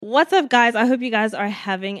What's up, guys? I hope you guys are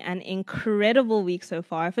having an incredible week so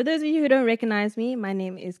far. For those of you who don't recognize me, my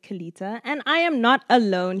name is Kalita, and I am not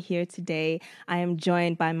alone here today. I am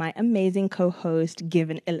joined by my amazing co-host,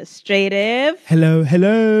 Given Illustrative. Hello.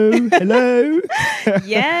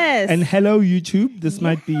 Yes. And hello, YouTube. This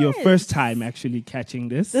might be your first time actually catching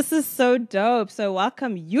this. This is so dope. So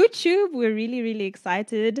welcome, YouTube. We're really, really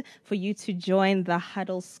excited for you to join the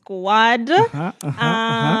Huddle squad.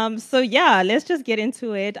 So yeah, let's just get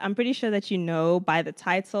into it. I'm pretty sure that you know by the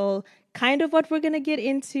title kind of what we're going to get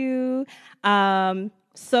into.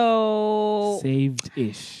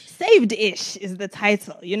 Saved-ish is the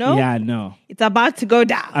title, you know? Yeah, no. It's about to go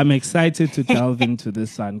down. I'm excited to delve into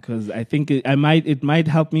this one because I think it might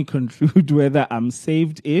help me conclude whether I'm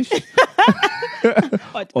saved-ish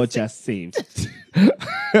or just saved. You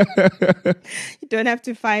don't have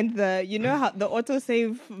to find how the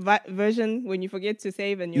autosave version when you forget to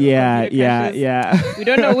save and your computer crashes. We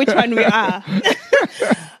don't know which one we are.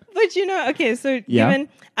 But given,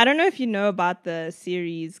 I don't know if you know about the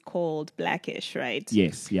series called Blackish, right?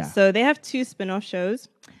 Yes, yeah. So they have 2 spin-off shows.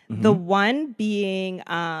 Mm-hmm. The one being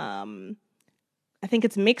I think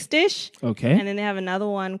it's Mixed-ish. Okay. And then they have another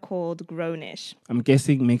one called Grownish. I'm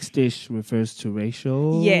guessing Mixed-ish refers to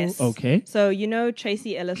racial. Yes. Okay. So, you know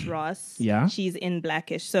Tracy Ellis Ross? Yeah. She's in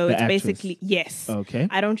Blackish. So the it's actress. Basically, yes. Okay.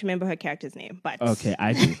 I don't remember her character's name, but. Okay,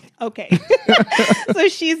 I do. Okay. So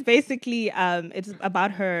she's basically, it's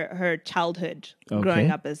about her childhood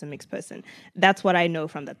growing up as a mixed person. That's what I know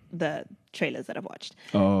from the trailers that I've watched.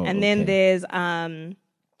 Oh, and then there's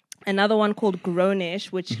another one called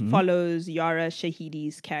Grownish, which follows Yara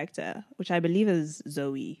Shahidi's character, which I believe is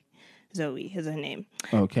Zoe. Zoe is her name.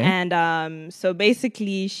 Okay. And so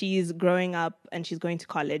basically she's growing up and she's going to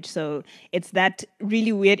college. So it's that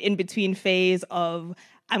really weird in-between phase of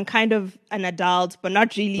I'm kind of an adult, but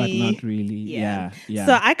not really. But not really. Yeah.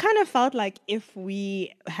 So I kind of felt like if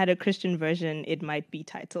we had a Christian version, it might be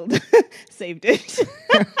titled Saved It.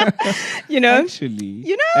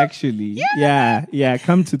 Actually. Yeah.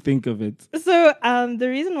 Come to think of it. So the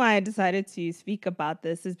reason why I decided to speak about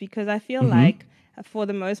this is because I feel like for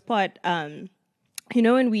the most part,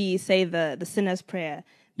 when we say the sinner's prayer,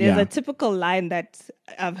 there's a typical line that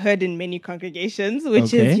I've heard in many congregations,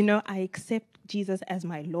 which is, I accept Jesus as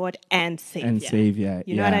my Lord and Savior.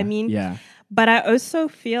 You know what I mean? Yeah. But I also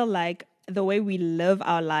feel like the way we live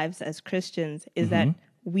our lives as Christians is that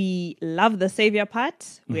we love the Savior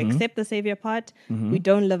part, we accept the Savior part, we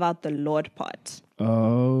don't live out the Lord part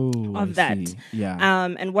of that. See. Yeah.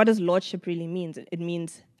 And what does lordship really mean? It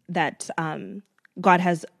means that God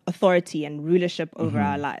has authority and rulership over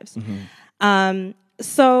our lives.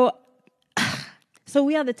 So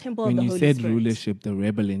we are the temple of the Holy Spirit. When you said rulership, the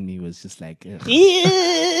rebel in me was just like, ugh.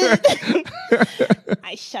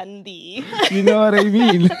 I shun thee. You know what I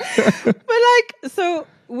mean? But so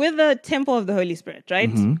we're the temple of the Holy Spirit, right?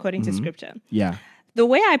 According to scripture. Yeah. The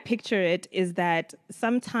way I picture it is that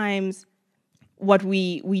sometimes what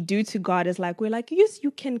we do to God is like, we're like, yes,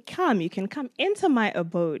 you can come enter my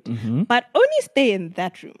abode, but only stay in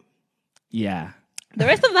that room. Yeah. The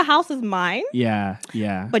rest of the house is mine. Yeah.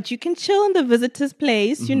 But you can chill in the visitor's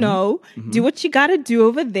place, do what you got to do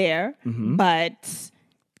over there, but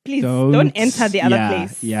please don't enter the other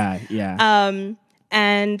place. Yeah.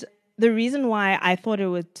 And the reason why I thought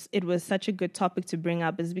it was such a good topic to bring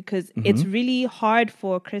up is because it's really hard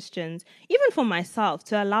for Christians, even for myself,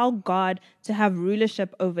 to allow God to have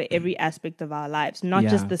rulership over every aspect of our lives, not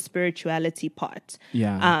just the spirituality part.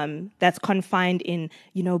 Yeah. That's confined in,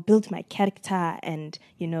 build my character and,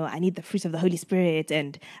 I need the fruits of the Holy Spirit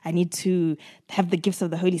and I need to have the gifts of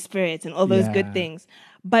the Holy Spirit and all those good things.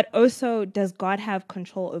 But also, does God have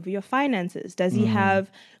control over your finances? Does he have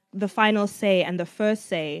the final say and the first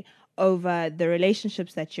say over the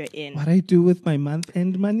relationships that you're in? What I do with my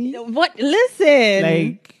month-end money? What? Listen.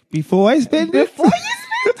 Like, before I spend it? Before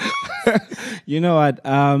you spend it? You know what?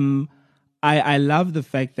 I love the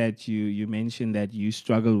fact that you mentioned that you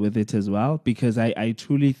struggle with it as well, because I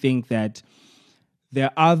truly think that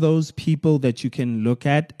there are those people that you can look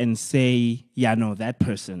at and say, yeah, no, that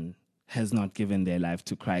person has not given their life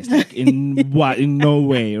to Christ. Like in no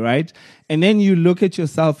way, right? And then you look at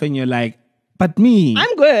yourself and you're like, but me.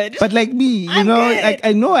 I'm good. But like me, I'm good. like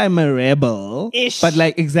I know I'm a rebel. Ish. But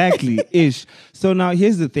like exactly, ish. So now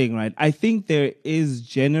here's the thing, right? I think there is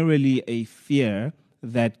generally a fear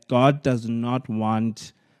that God does not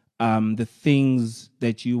want the things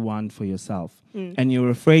that you want for yourself. And you're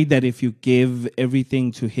afraid that if you give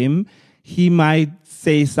everything to him, he might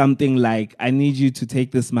say something like, I need you to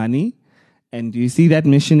take this money. And do you see that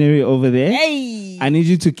missionary over there? Hey. I need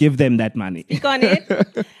you to give them that money. Speak on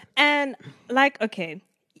it. And okay,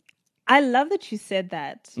 I love that you said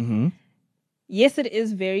that. Mm-hmm. Yes, it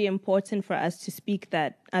is very important for us to speak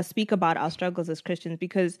about our struggles as Christians,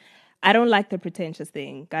 because I don't like the pretentious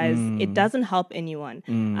thing, guys. It doesn't help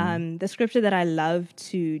anyone. The scripture that I love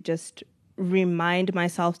to just remind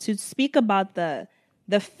myself to speak about the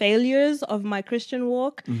failures of my Christian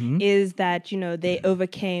walk is that, they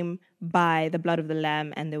overcame by the blood of the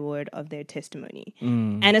Lamb and the word of their testimony.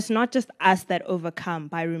 And it's not just us that overcome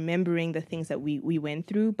by remembering the things that we went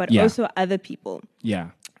through, but also other people.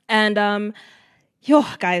 Yeah. And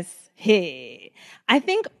guys, hey, I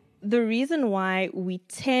think the reason why we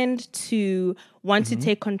tend to want to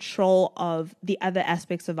take control of the other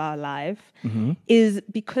aspects of our life is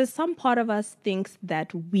because some part of us thinks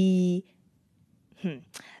that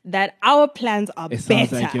that our plans are better. It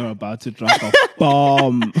sounds like you're about to drop a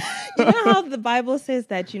bomb. You know how the Bible says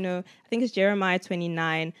that, I think it's Jeremiah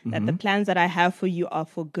 29, that the plans that I have for you are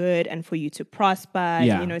for good and for you to prosper,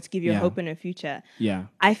 to give you hope in a future. Yeah.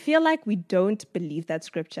 I feel like we don't believe that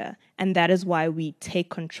scripture, and that is why we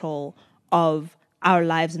take control of our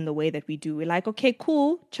lives in the way that we do. We're like, okay,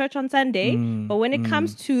 cool, church on Sunday, but when it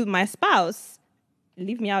comes to my spouse,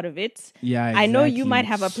 leave me out of it. Yeah, exactly. I know you might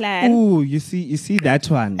have a plan. Ooh, you see that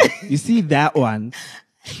one. You see that one.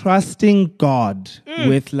 Trusting God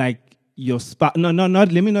with like your spouse. No,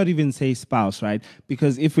 let me not even say spouse, right?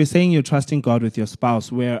 Because if we're saying you're trusting God with your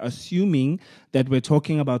spouse, we're assuming that we're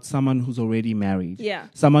talking about someone who's already married. Yeah.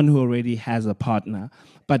 Someone who already has a partner.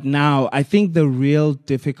 But now I think the real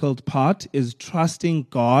difficult part is trusting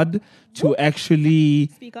God to actually,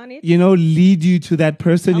 speak on it. Lead you to that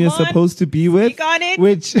person you're supposed to be with. Speak on it.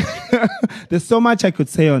 Which there's so much I could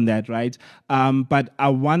say on that, right? But I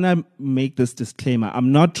want to make this disclaimer.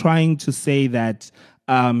 I'm not trying to say that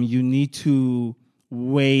you need to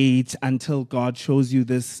wait until God shows you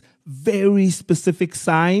this very specific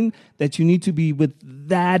sign that you need to be with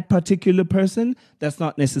that particular person. That's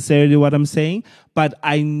not necessarily what I'm saying. But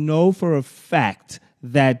I know for a fact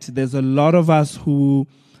that there's a lot of us who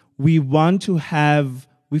we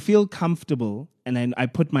feel comfortable, and I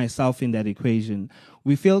put myself in that equation.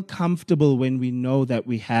 We feel comfortable when we know that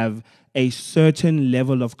we have a certain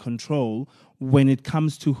level of control when it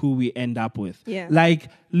comes to who we end up with. Yeah. Like,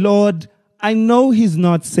 Lord, I know he's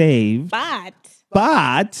not saved.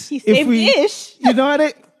 But he's saved-ish. You know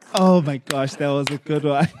what? Oh my gosh, that was a good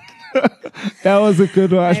one. That was a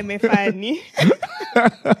good one. I may find me.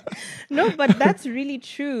 No, but that's really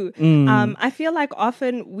true. I feel like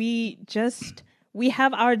often we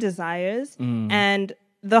have our desires, and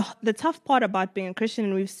the tough part about being a Christian,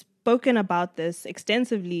 and we've spoken about this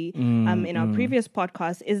extensively in our previous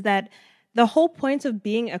podcast, is that the whole point of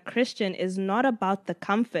being a Christian is not about the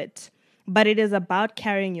comfort, but it is about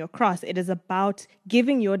carrying your cross. It is about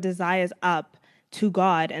giving your desires up to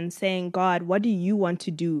God and saying, God, what do you want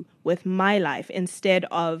to do with my life? Instead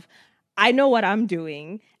of, I know what I'm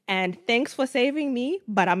doing, and thanks for saving me,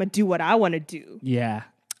 but I'm going to do what I want to do. Yeah.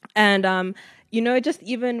 And, just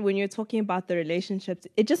even when you're talking about the relationships,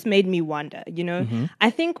 it just made me wonder, I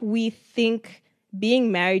think we think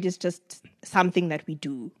being married is just something that we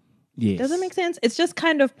do. Yes. Does that make sense? It's just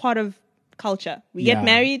kind of part of culture. We get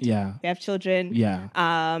married. Yeah. We have children. Yeah.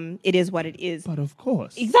 It is what it is. But of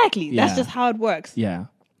course. Exactly. Yeah. That's just how it works. Yeah.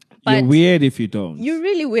 But you're weird if you don't. You're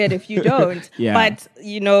really weird if you don't. Yeah. But,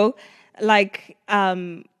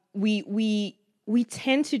 we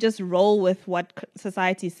tend to just roll with what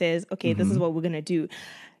society says, okay, this is what we're going to do.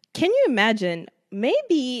 Can you imagine,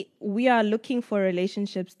 maybe we are looking for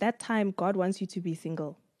relationships. That time God wants you to be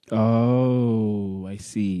single. Oh, I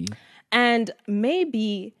see. And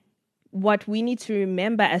maybe what we need to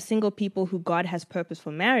remember as single people who God has purpose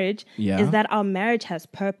for marriage is that our marriage has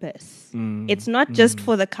purpose. It's not just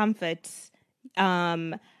for the comforts.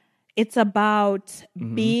 It's about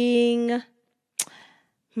being...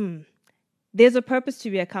 There's a purpose to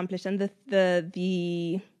be accomplished, and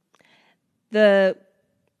the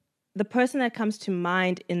person that comes to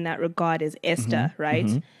mind in that regard is Esther,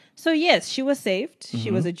 right? So yes, she was saved.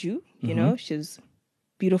 She was a Jew, she was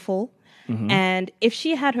beautiful. And if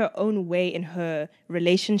she had her own way in her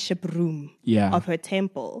relationship room of her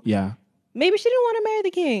temple, maybe she didn't want to marry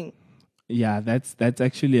the king. Yeah, that's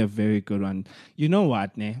actually a very good one. You know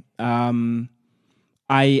what, Ne?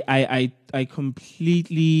 I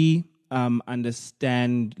completely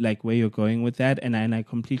understand like where you're going with that, and I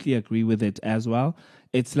completely agree with it as well.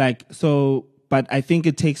 It's like so. But I think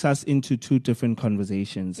it takes us into two different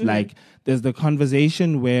conversations. Like, there's the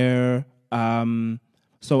conversation where,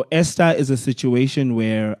 so Esther is a situation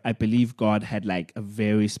where I believe God had like a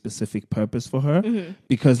very specific purpose for her,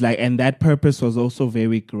 because like, and that purpose was also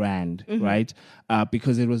very grand, right?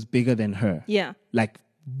 Because it was bigger than her. Yeah. Like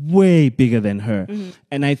way bigger than her.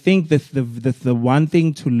 And I think that the one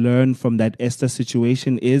thing to learn from that Esther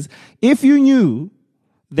situation is, if you knew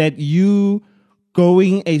that you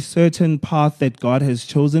going a certain path that God has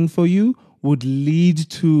chosen for you would lead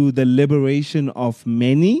to the liberation of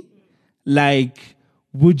many, like,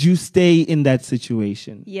 would you stay in that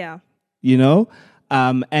situation? Yeah. You know?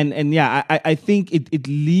 And yeah, I think it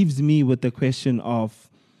leaves me with the question of,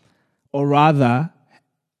 or rather,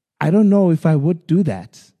 I don't know if I would do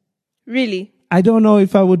that. Really? I don't know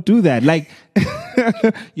if I would do that. Like,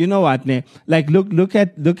 you know what, ne? Like, look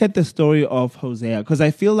at the story of Hosea, because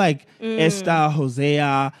I feel like Esther,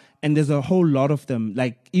 Hosea, and there's a whole lot of them.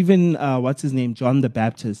 Like, even what's his name, John the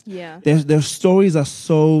Baptist. Yeah. Their stories are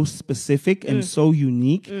so specific and so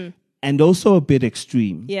unique, and also a bit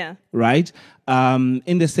extreme. Yeah. Right.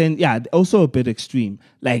 In the sense, yeah, also a bit extreme.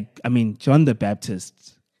 Like, I mean, John the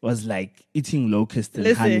Baptist was like eating locusts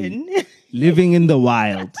and honey, living in the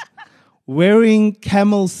wild, wearing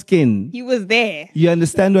camel skin. He was there. You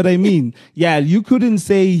understand what I mean? Yeah, you couldn't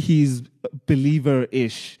say he's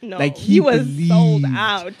believer-ish. No, like he was believed. sold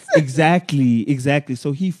out. Exactly.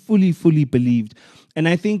 So he fully believed. And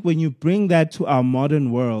I think when you bring that to our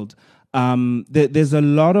modern world, there's a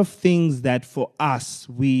lot of things that for us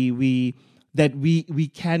we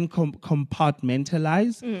can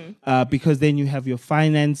compartmentalize, because then you have your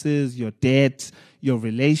finances, your debt, your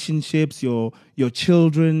relationships, your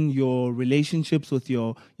children, your relationships with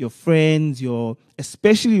your friends,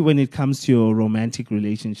 especially when it comes to your romantic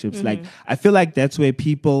relationships. Like, I feel like that's where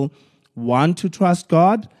people want to trust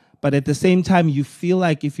God, but at the same time, you feel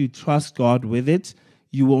like if you trust God with it,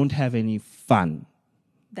 you won't have any fun.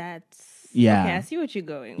 Okay, I see what you're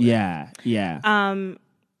going with. Yeah.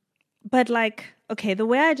 But like, okay, the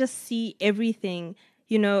way I just see everything,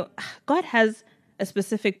 God has a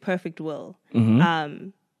specific perfect will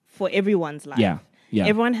for everyone's life. Yeah.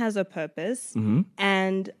 Everyone has a purpose.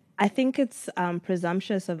 And I think it's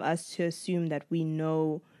presumptuous of us to assume that we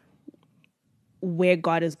know where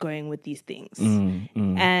God is going with these things.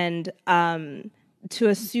 And to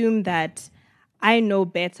assume that I know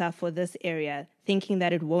better for this area, thinking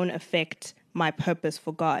that it won't affect my purpose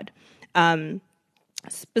for God.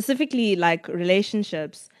 Specifically, like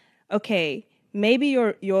relationships. Okay, maybe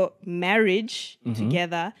your marriage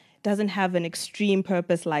together doesn't have an extreme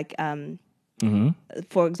purpose, like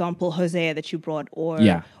for example, Hosea that you brought, or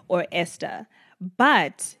Esther.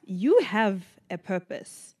 But you have a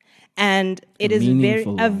purpose. And it is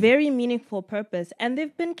a very meaningful purpose. And there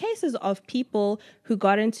have been cases of people who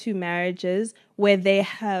got into marriages where they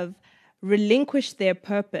have relinquished their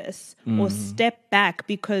purpose or stepped back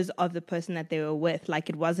because of the person that they were with. Like,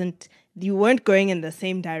 you weren't going in the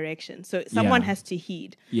same direction. So someone has to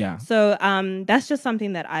heed. Yeah. So that's just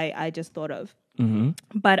something that I just thought of.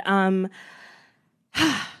 But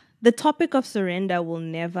the topic of surrender will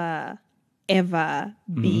never, ever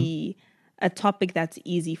be a topic that's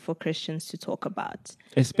easy for Christians to talk about.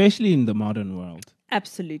 Especially in the modern world.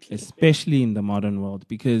 Absolutely. Especially in the modern world,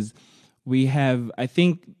 because I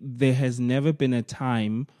think there has never been a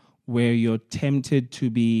time where you're tempted to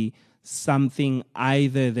be something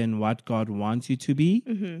other than what God wants you to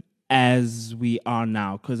be as we are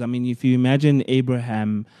now. Because, I mean, if you imagine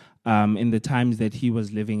Abraham in the times that he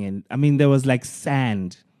was living in, I mean, there was like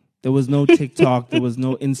sand. There was no TikTok. There was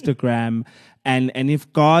no Instagram. And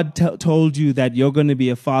if God told you that you're going to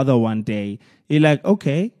be a father one day, you're like,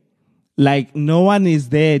 okay. Like, no one is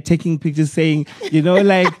there taking pictures saying,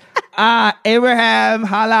 like, Abraham,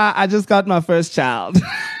 holla, I just got my first child.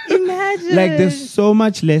 Imagine. Like, there's so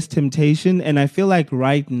much less temptation. And I feel like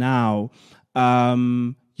right now,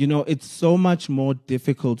 it's so much more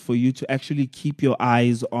difficult for you to actually keep your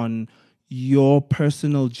eyes on your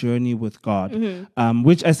personal journey with God,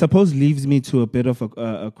 which I suppose leaves me to a bit of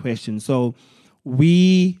a question. So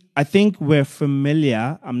I think we're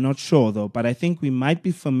familiar, I'm not sure though, but I think we might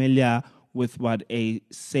be familiar with what a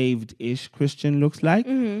saved-ish Christian looks like.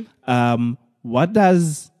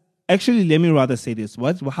 Actually, let me rather say this.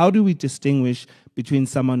 How do we distinguish between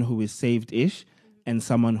someone who is saved-ish and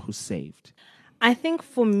someone who's saved? I think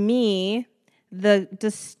for me, the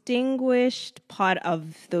distinguished part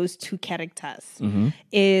of those two characters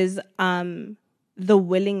is the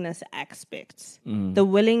willingness aspect. The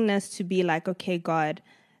willingness to be like, okay, God,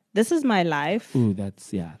 this is my life. Ooh,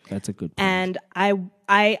 that's a good point. And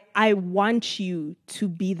I want you to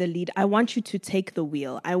be the lead. I want you to take the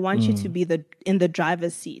wheel. I want you to be in the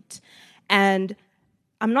driver's seat. And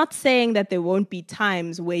I'm not saying that there won't be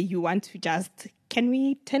times where you want to just, can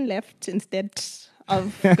we turn left instead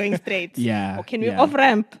of going straight? Yeah. Or can we off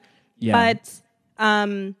ramp? Yeah.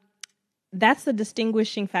 But that's the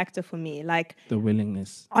distinguishing factor for me. Like, the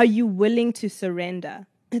willingness. are you willing to surrender?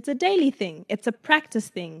 It's a daily thing. It's a practice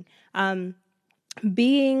thing.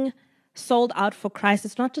 Being sold out for Christ,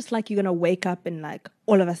 it's not just like you're going to wake up and like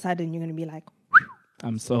all of a sudden you're going to be like,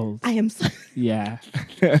 I'm sold. I am sold. Yeah.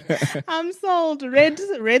 I'm sold. Red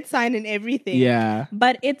sign and everything. Yeah.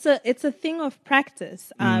 But it's a thing of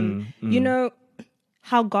practice. You know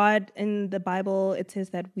how God in the Bible, it says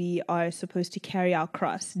that we are supposed to carry our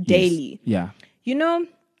cross daily. Yeah. You know,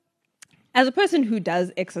 as a person who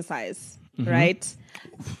does exercise, right?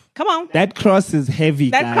 Come on. That cross is heavy.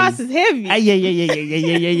 That cross is heavy.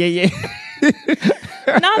 Yeah.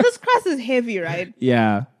 Now this cross is heavy, right?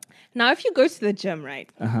 Yeah. Now if you go to the gym, right?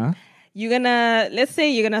 You're gonna, let's say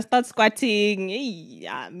you're gonna start squatting.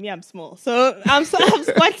 Yeah, me, I'm small. So I'm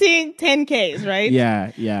squatting 10Ks, right?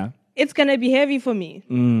 Yeah. It's gonna be heavy for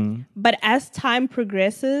me. But as time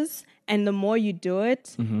progresses and the more you do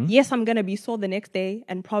it, yes, I'm gonna be sore the next day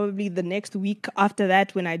and probably the next week after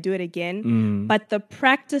that when I do it again. But the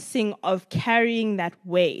practicing of carrying that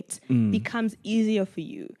weight becomes easier for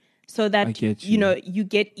you. So that, you know, you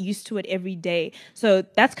get used to it every day. So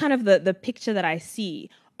that's kind of the picture that I see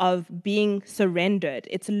of being surrendered.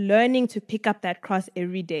 It's learning to pick up that cross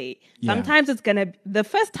every day. Yeah. Sometimes it's going to, the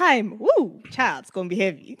first time, woo, child, it's going to be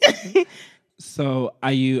heavy. So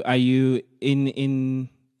are you in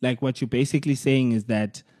like what you're basically saying is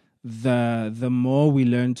that the more we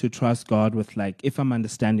learn to trust God with, like, if I'm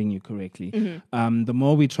understanding you correctly, the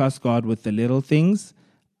more we trust God with the little things,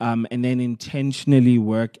 and then intentionally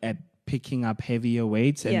work at picking up heavier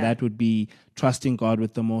weights, and that would be trusting God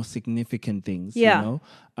with the more significant things, you know,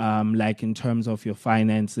 like in terms of your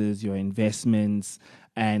finances, your investments,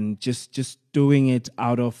 and just doing it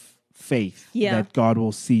out of faith that God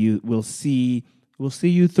will see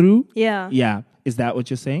you through. Yeah. Is that what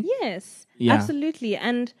you're saying? Yes, absolutely.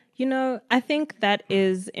 And, you know, I think that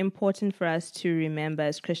is important for us to remember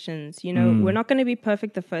as Christians. You know, we're not going to be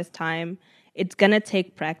perfect the first time. It's going to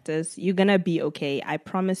take practice. You're going to be okay. I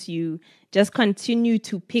promise you. Just continue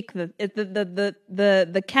to pick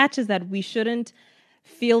the catch is that we shouldn't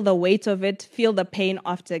feel the weight of it, feel the pain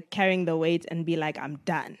after carrying the weight and be like, I'm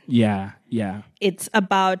done. Yeah. It's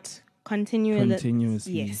about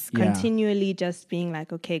continuously. Yes. Continually just being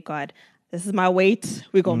like, okay, God, this is my weight.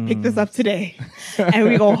 We're going to pick this up today and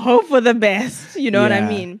we're going to hope for the best. You know what I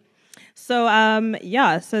mean? So,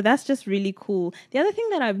 so that's just really cool. The other thing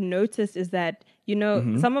that I've noticed is that, you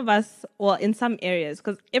know, some of us, well, in some areas,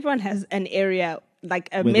 because everyone has an area, like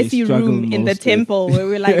a where messy room in the temple where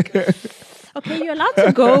we're like, okay, you're allowed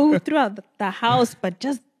to go throughout the house, but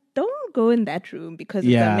just don't go in that room because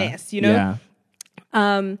it's a mess, you know?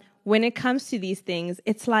 When it comes to these things,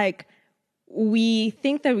 it's like we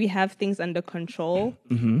think that we have things under control.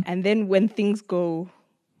 And then when things go,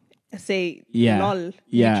 say, lol,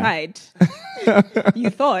 you tried. You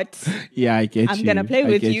thought, I get I'm going to play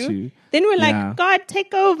with you. Then we're like, God,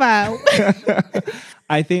 take over.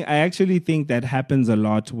 I actually think that happens a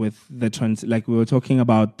lot with like we were talking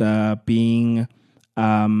about being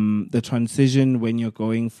the transition when you're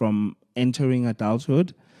going from entering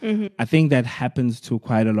adulthood. I think that happens to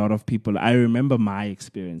quite a lot of people. I remember my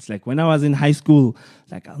experience. Like when I was in high school,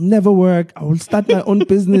 like I'll never work. I will start my own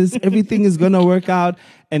business. Everything is going to work out.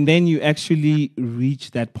 And then you actually reach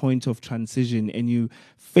that point of transition and you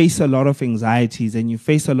face a lot of anxieties and you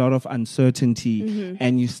face a lot of uncertainty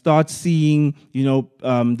and you start seeing, you know,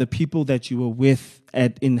 the people that you were with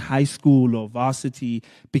in high school or varsity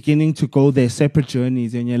beginning to go their separate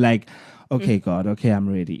journeys. And you're like, okay, God, okay, I'm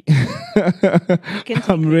ready.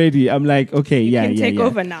 I'm ready. I'm like, okay, you can take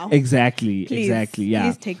over now. Exactly. Please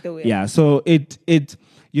Yeah. take the wheel. Yeah. So it,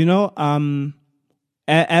 you know,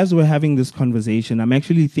 as we're having this conversation, I'm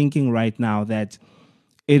actually thinking right now that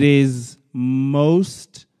it is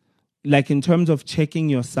most, like in terms of checking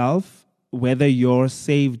yourself, whether you're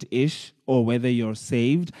saved-ish or whether you're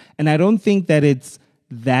saved. And I don't think that it's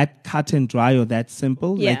that cut and dry or that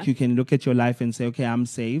simple. Yeah. Like you can look at your life and say, okay, I'm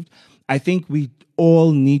saved. I think we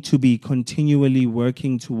all need to be continually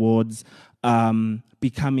working towards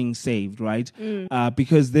becoming saved, right?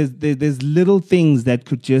 Because there's little things that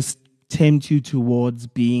could just tempt you towards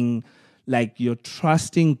being like you're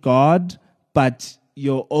trusting God, but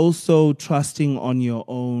you're also trusting on your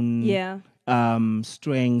own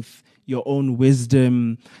strength, your own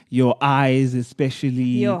wisdom, your eyes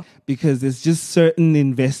especially, because there's just certain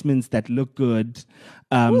investments that look good.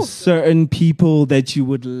 Certain people that you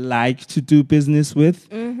would like to do business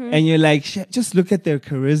with. And you're like, just look at their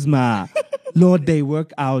charisma. Lord, they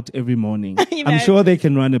work out every morning. I'm sure they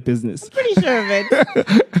can run a business. I'm pretty sure of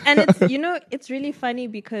it. And it's, you know, it's really funny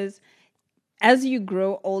because as you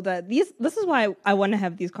grow older, this is why I want to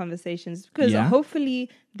have these conversations, because hopefully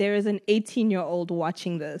there is an 18-year-old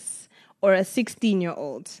watching this, or a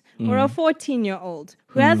 16-year-old, or a 14-year-old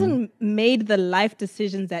who hasn't made the life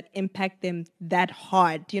decisions that impact them that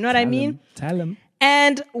hard. Do you know what I mean? Tell them.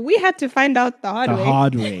 And we had to find out the hard way. The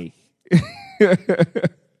hard way.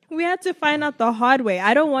 We had to find out the hard way.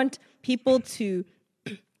 I don't want people to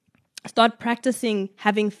start practicing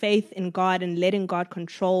having faith in God and letting God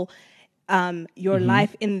control your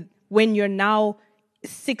life when you're now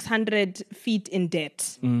 600 feet in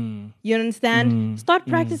debt. You understand? Start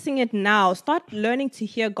practicing it now. Start learning to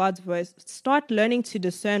hear God's voice. Start learning to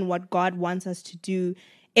discern what God wants us to do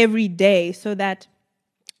every day, so that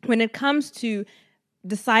when it comes to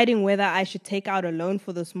deciding whether I should take out a loan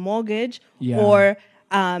for this mortgage or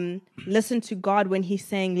listen to God when he's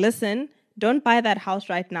saying, listen, don't buy that house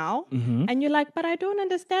right now. And you're like, but I don't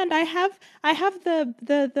understand. I have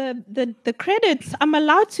the credits. I'm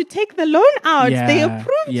allowed to take the loan out. They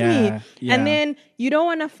approved me. And then you don't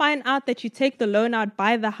want to find out that you take the loan out,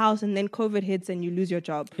 buy the house, and then COVID hits and you lose your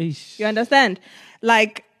job. Eesh. You understand?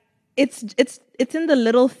 Like, it's in the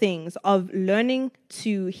little things of learning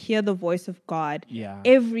to hear the voice of God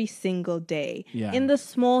every single day. In the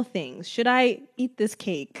small things. Should I eat this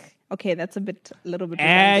cake? Okay, that's a little bit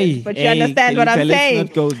redundant, but you understand what I'm saying.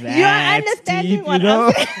 Let's not go that You're understanding deep, what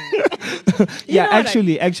I'm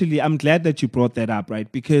saying. Actually, I'm glad that you brought that up, right?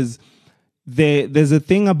 Because there's a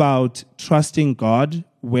thing about trusting God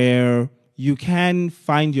where you can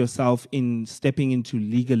find yourself in stepping into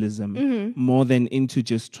legalism more than into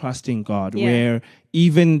just trusting God, where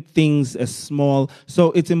even things as small.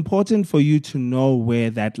 So it's important for you to know where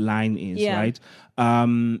that line is, right?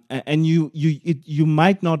 And you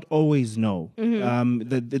might not always know.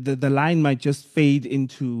 The line might just fade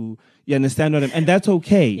into. You understand what and that's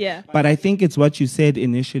okay. Yeah. But I think it's what you said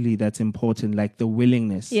initially that's important, like the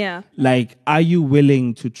willingness. Yeah. Like, are you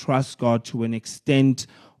willing to trust God to an extent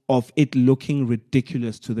of it looking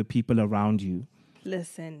ridiculous to the people around you?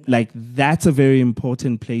 Listen. Like, that's a very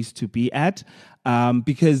important place to be at.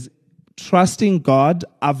 Because trusting God,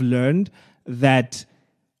 I've learned that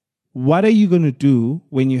what are you going to do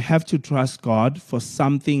when you have to trust God for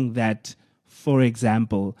something that, for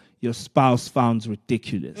example, your spouse found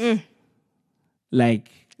ridiculous? Like,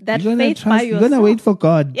 that you're faith by yourself. You're going to wait for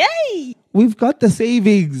God. Yay! We've got the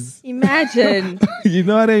savings. Imagine. You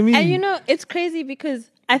know what I mean? And it's crazy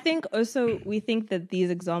because I think also we think that these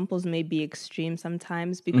examples may be extreme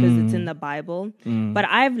sometimes because it's in the Bible. But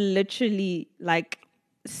I've literally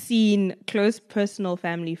seen close personal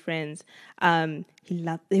family friends. I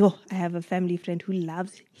have a family friend who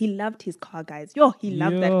loved his car, guys. He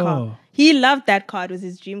loved that car. He loved that car. It was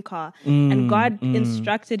his dream car. And God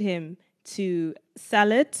instructed him to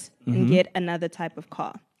sell it and get another type of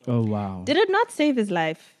car. Oh, wow. Did it not save his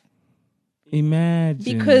life? Imagine.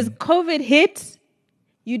 Because COVID hit.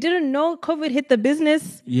 You didn't know COVID hit the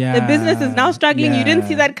business. Yeah. The business is now struggling. Yeah. You didn't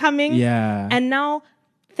see that coming. Yeah. And now,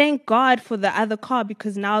 thank God for the other car,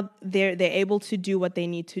 because now they're able to do what they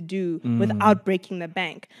need to do without breaking the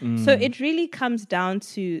bank. So it really comes down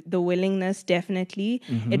to the willingness, definitely.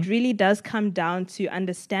 It really does come down to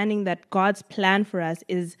understanding that God's plan for us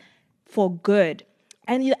is for good.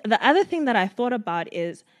 And the other thing that I thought about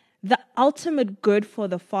is the ultimate good for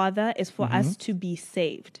the Father is for us to be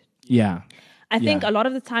saved. Yeah. I think a lot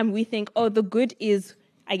of the time we think, the good is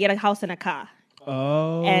I get a house and a car.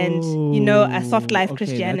 Oh. And, a soft life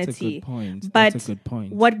Christianity. That's a good point. But that's a good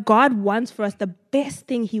point. What God wants for us, the best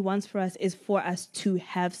thing he wants for us is for us to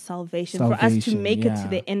have salvation. For us to make it to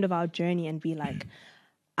the end of our journey and be like,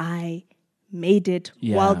 I made it.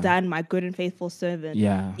 Well done, my good and faithful servant.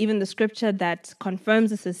 Yeah. Even the scripture that confirms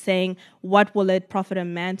this is saying, what will it profit a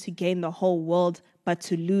man to gain the whole world but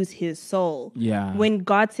to lose his soul? Yeah. When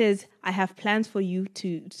God says, I have plans for you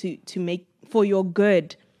to make for your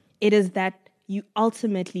good, it is that you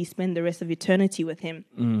ultimately spend the rest of eternity with him.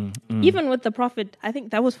 Even with the prophet, I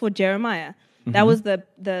think that was for Jeremiah. That was the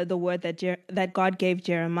word that God gave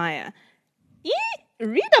Jeremiah.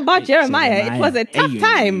 Read about Jeremiah. It was a tough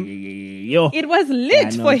time. It was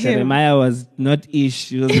lit for him. Jeremiah was not ish.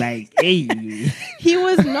 He was like, hey. He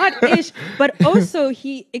was not ish, but also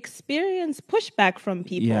he experienced pushback from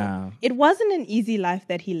people. Yeah. It wasn't an easy life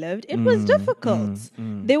that he lived. It was difficult.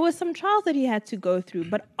 There were some trials that he had to go through,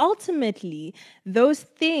 but ultimately, those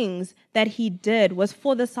things that he did was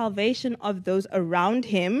for the salvation of those around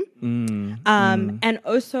him, and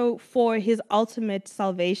also for his ultimate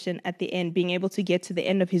salvation at the end, being able to get to the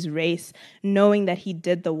end of his race, knowing that he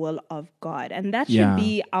did the will of God. And that should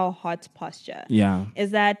be our heart's posture. Yeah.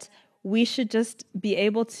 Is that we should just be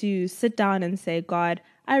able to sit down and say, God,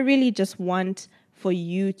 I really just want for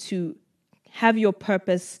you to have your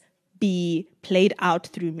purpose be played out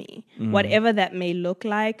through me, whatever that may look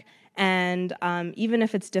like. And even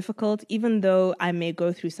if it's difficult, even though I may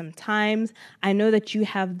go through some times, I know that you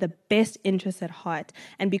have the best interest at heart.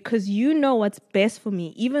 And because you know what's best for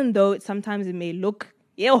me, even though sometimes it may look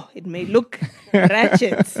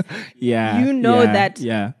ratchet, you know that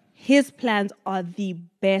his plans are the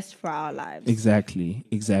best for our lives. Exactly.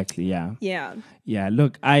 Yeah. Yeah. Yeah.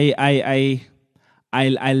 Look, I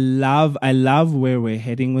love where we're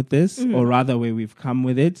heading with this, or rather where we've come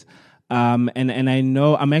with it. And I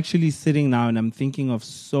know I'm actually sitting now and I'm thinking of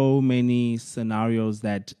so many scenarios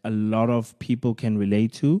that a lot of people can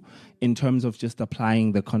relate to in terms of just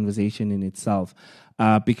applying the conversation in itself.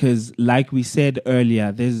 Because like we said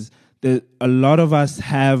earlier, a lot of us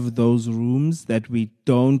have those rooms that we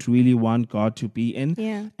don't really want God to be in.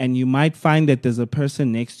 Yeah. And you might find that there's a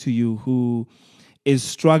person next to you who is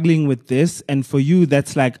struggling with this, and for you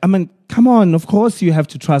that's like, I mean, come on, of course you have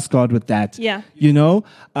to trust God with that. Yeah. You know,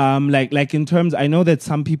 like in terms, I know that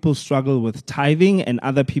some people struggle with tithing and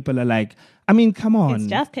other people are like, I mean, come on, it's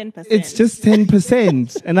just 10%. It's just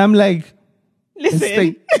 10%. And I'm like, listen, it's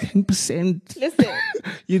like 10%. Listen.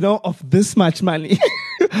 You know, of this much money.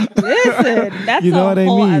 Listen, that's you know a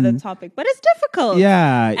whole what I mean? other topic, but it's difficult.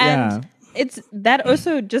 Yeah. It's that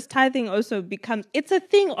also, just tithing also becomes, it's a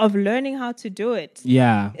thing of learning how to do it.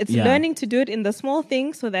 Yeah. It's learning to do it in the small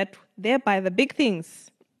things so that thereby the big things,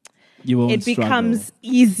 you won't it becomes struggle.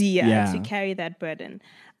 easier to carry that burden.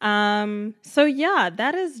 So yeah,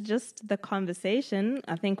 that is just the conversation.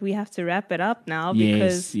 I think we have to wrap it up now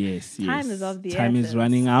because time is of the time essence. is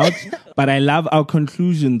running out. But I love our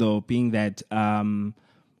conclusion though, being that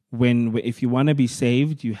if you want to be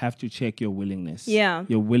saved, you have to check your willingness. Yeah.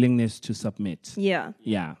 Your willingness to submit. Yeah.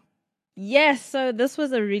 Yeah. Yes, so this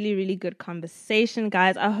was a really, really good conversation,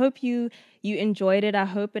 guys. I hope you enjoyed it. I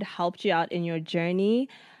hope it helped you out in your journey.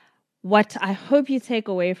 What I hope you take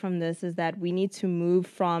away from this is that we need to move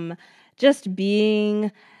from just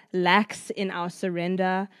being lax in our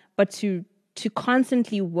surrender, but to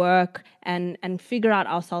constantly work and figure out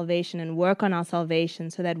our salvation and work on our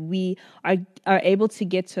salvation so that we are able to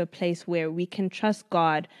get to a place where we can trust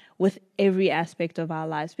God with every aspect of our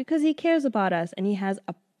lives, because he cares about us and he has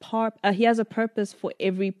a purpose for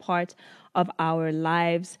every part of our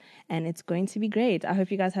lives, and it's going to be great. I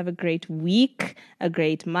hope you guys have a great week, a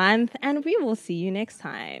great month, and we will see you next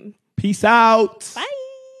time. Peace out. Bye.